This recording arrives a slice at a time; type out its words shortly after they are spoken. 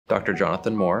Dr.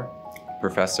 Jonathan Moore,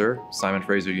 professor, Simon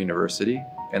Fraser University,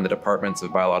 in the departments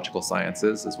of biological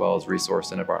sciences, as well as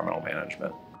resource and environmental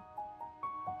management.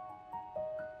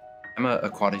 I'm an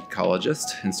aquatic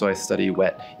ecologist, and so I study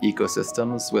wet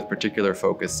ecosystems with particular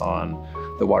focus on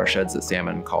the watersheds that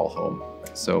salmon call home.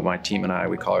 So my team and I,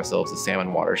 we call ourselves the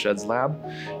Salmon Watersheds Lab,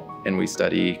 and we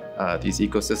study these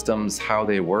ecosystems, how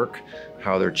they work,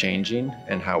 how they're changing,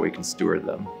 and how we can steward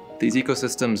them. These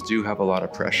ecosystems do have a lot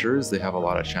of pressures, they have a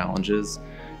lot of challenges,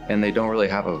 and they don't really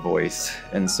have a voice.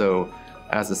 And so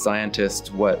as a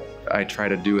scientist, what I try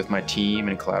to do with my team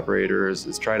and collaborators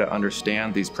is try to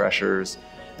understand these pressures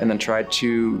and then try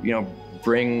to,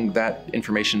 bring that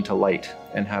information to light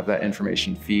and have that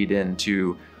information feed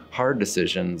into hard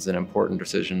decisions and important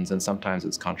decisions, and sometimes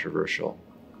it's controversial.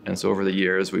 And so over the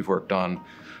years, we've worked on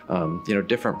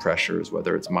different pressures,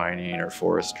 whether it's mining or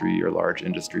forestry or large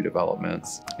industry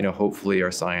developments. Hopefully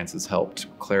our science has helped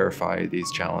clarify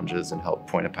these challenges and help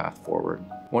point a path forward.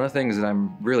 One of the things that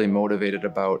I'm really motivated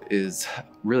about is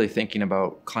really thinking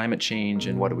about climate change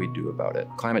and what do we do about it.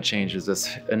 Climate change is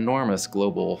this enormous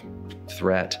global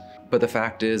threat, but the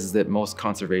fact is that most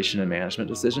conservation and management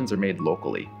decisions are made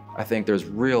locally. I think there's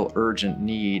real urgent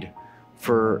need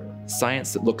for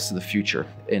science that looks to the future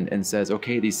and says,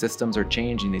 okay, these systems are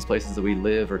changing, these places that we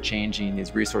live are changing,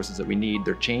 these resources that we need,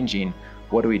 they're changing.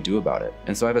 What do we do about it?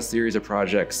 And so I have a series of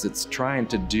projects that's trying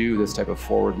to do this type of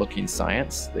forward-looking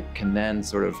science that can then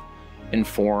sort of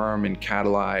inform and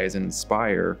catalyze and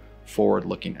inspire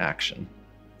forward-looking action.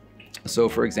 So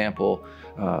for example,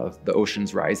 the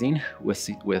ocean's rising with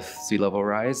sea level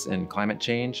rise and climate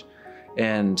change,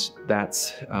 and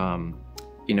that's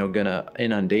gonna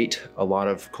inundate a lot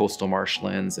of coastal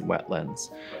marshlands and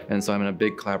wetlands. And so I'm in a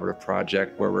big collaborative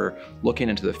project where we're looking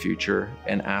into the future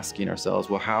and asking ourselves,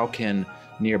 well, how can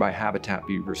nearby habitat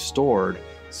be restored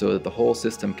so that the whole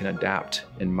system can adapt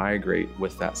and migrate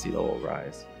with that sea level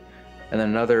rise? And then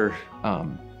another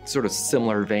sort of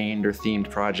similar veined or themed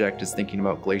project is thinking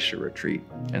about glacier retreat.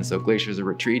 And so glaciers are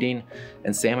retreating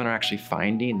and salmon are actually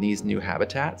finding these new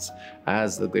habitats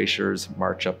as the glaciers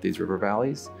march up these river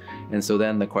valleys. And so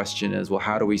then the question is, well,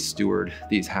 how do we steward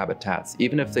these habitats?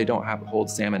 Even if they don't hold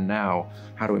salmon now,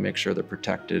 how do we make sure they're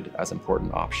protected as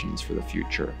important options for the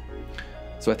future?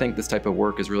 So I think this type of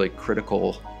work is really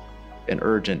critical and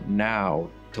urgent now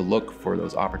to look for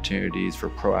those opportunities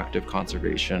for proactive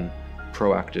conservation,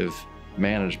 proactive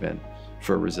management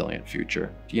for a resilient future.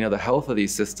 The health of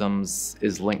these systems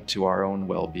is linked to our own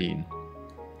well-being.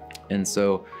 And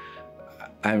so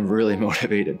I'm really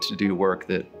motivated to do work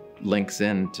that links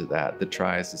into that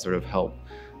tries to sort of help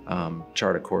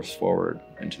chart a course forward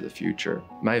into the future.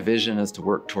 My vision is to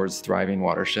work towards thriving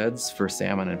watersheds for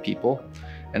salmon and people.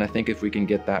 And I think if we can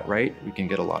get that right, we can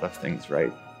get a lot of things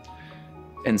right.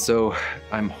 And so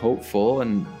I'm hopeful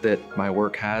and that my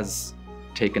work has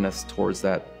taken us towards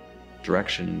that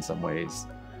direction in some ways.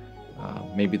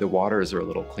 Maybe the waters are a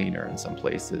little cleaner in some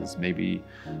places. Maybe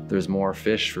there's more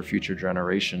fish for future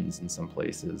generations in some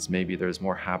places. Maybe there's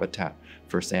more habitat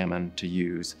for salmon to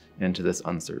use into this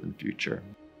uncertain future.